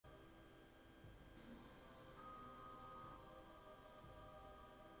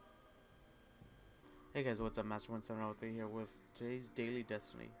Hey guys, what's up? Master1703 here with today's Daily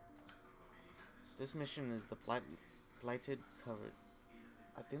Destiny. This mission is the Blighted Coven.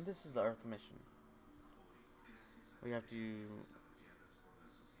 I think this is the Earth mission. We have to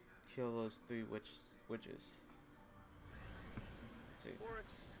kill those three witches. Let's see.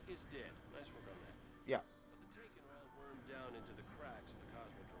 Oryx is dead. Nice work on that. Yeah, But the Taken are all wormed down into the cracks of the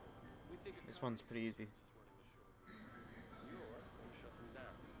Cosmodrome. We think a this one's pretty easy. is running the show. You're going to shut them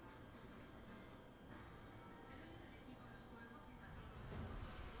down.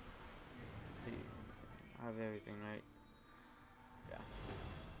 Let's see. I have everything right. Yeah.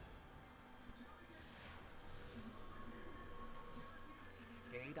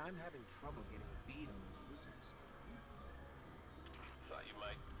 Cade, I'm having trouble getting a beat on those wizards. Thought you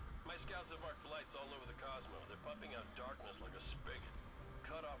might. My scouts have marked blights all over the Cosmo. They're pumping out darkness like a spigot.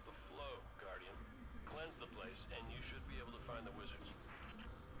 Cut off the flow, Guardian. Cleanse the place, and you should be able to find the wizards.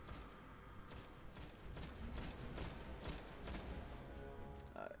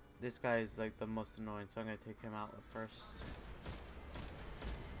 This guy is like the most annoying, so I'm gonna take him out first.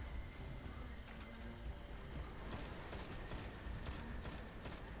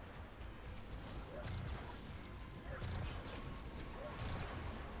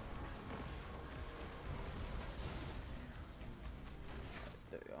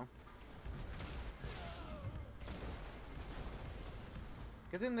 There we go.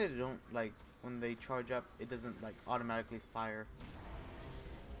 Good thing they don't, like, when they charge up, it doesn't like automatically fire.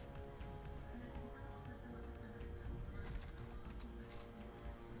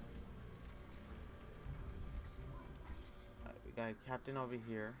 Alright, we got a captain over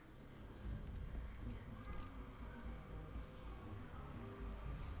here.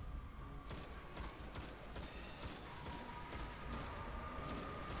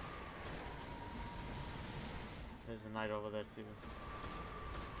 There's a knight over there too.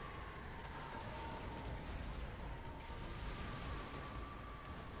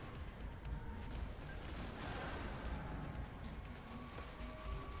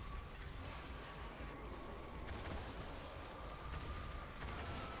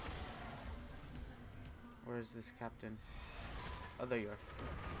 Where's this captain? Oh, there you are.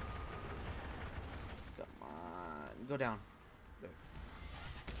 Come on, go down. There.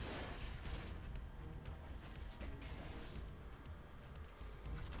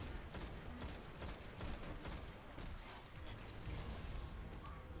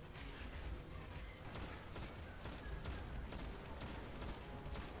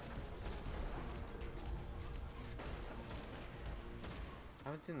 I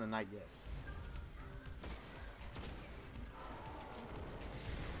haven't seen the knight yet.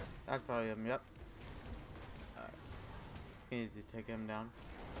 That's probably him, yep. Alright. Can easily take him down.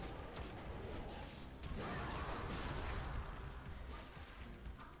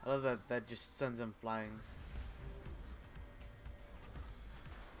 I love that that just sends him flying.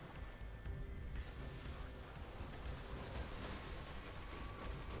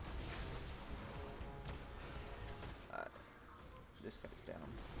 Alright. This guy's down.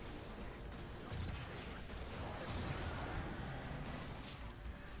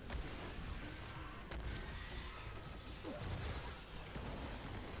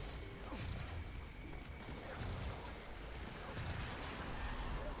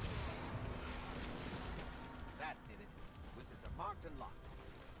 That did it. Wizards are marked and locked.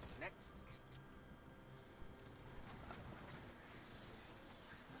 Next.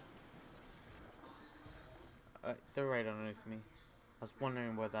 They're right underneath me. I was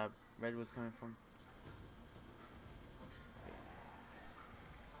wondering where that red was coming from.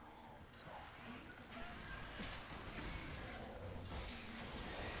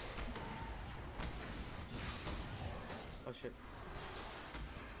 Oh shit.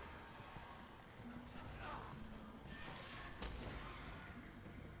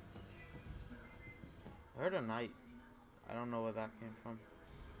 I heard a knight. I don't know where that came from.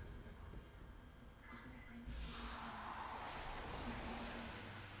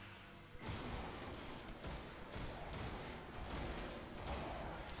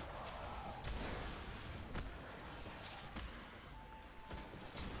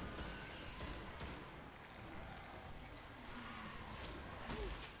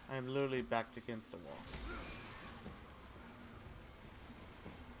 I am literally backed against the wall.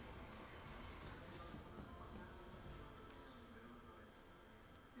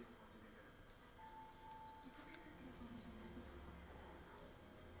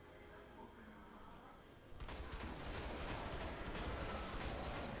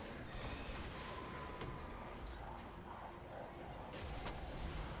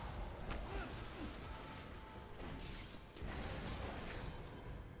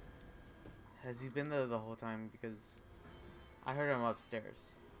 Has he been there the whole time? Because I heard him upstairs.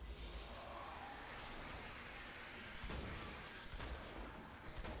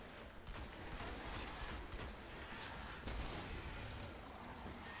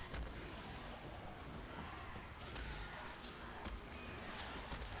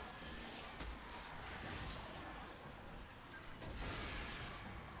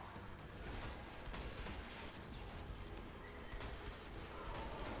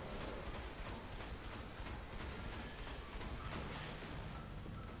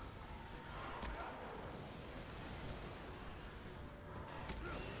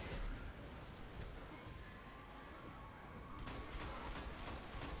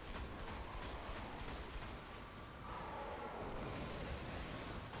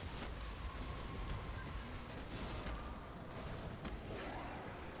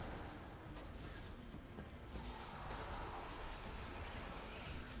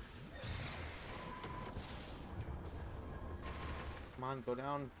 Come on, go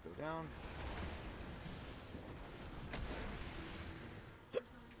down, go down.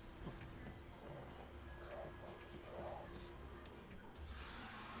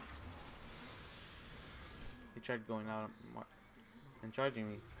 He tried going out and charging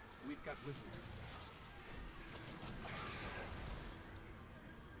me. We've got wizards.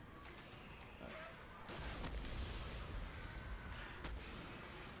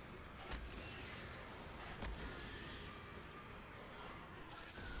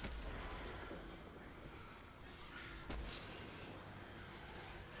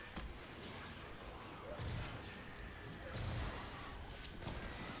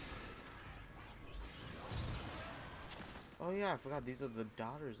 Oh yeah, I forgot these are the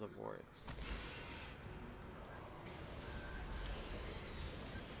daughters of warriors.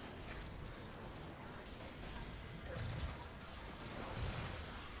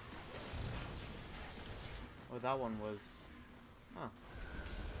 Oh, that one was... Huh.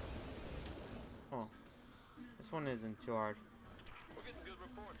 Oh. This one isn't too hard. We're getting good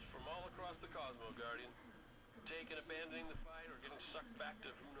reports from all across the Cosmo, Guardian. Taking, abandoning the fight, or getting sucked back to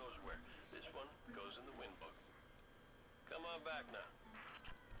who knows where. This one goes in the wind book. Come on back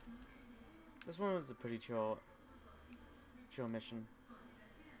now. This one was a pretty chill mission.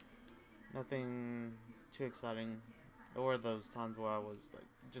 Nothing too exciting. There were those times where I was like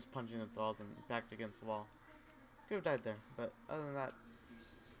just punching the walls and backed against the wall. Could have died there, but other than that,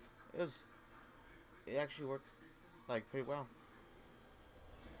 it actually worked like pretty well.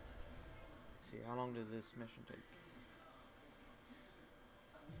 Let's see, how long did this mission take?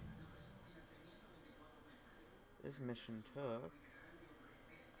 This mission took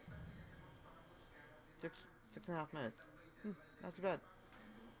 6.5 minutes. Not too bad.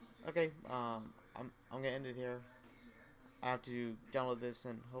 Okay, I'm gonna end it here. I have to download this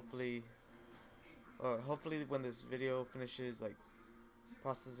and hopefully when this video finishes like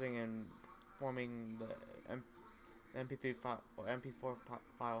processing and forming the MP3 file or MP4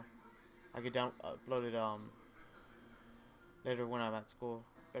 file, I could upload it later when I'm at school,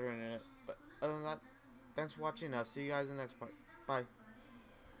 better internet. But other than that, thanks for watching. I'll see you guys in the next part. Bye.